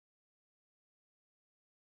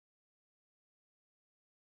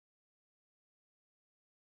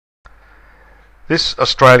This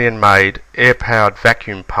Australian-made air-powered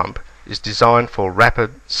vacuum pump is designed for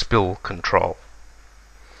rapid spill control.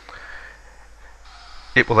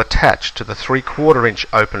 It will attach to the 3/4 inch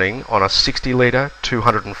opening on a 60 litre,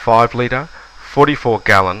 205 litre, 44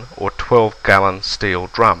 gallon or 12 gallon steel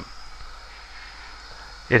drum.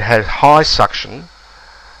 It has high suction,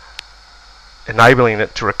 enabling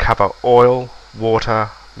it to recover oil, water,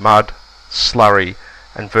 mud, slurry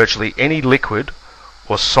and virtually any liquid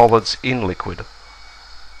or solids in liquid.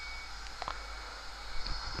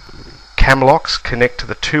 Cam locks connect to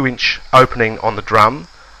the 2-inch opening on the drum,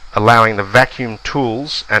 allowing the vacuum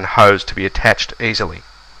tools and hose to be attached easily.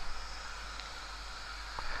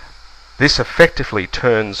 This effectively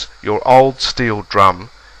turns your old steel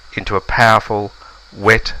drum into a powerful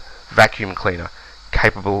wet vacuum cleaner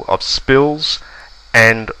capable of spills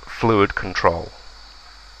and fluid control.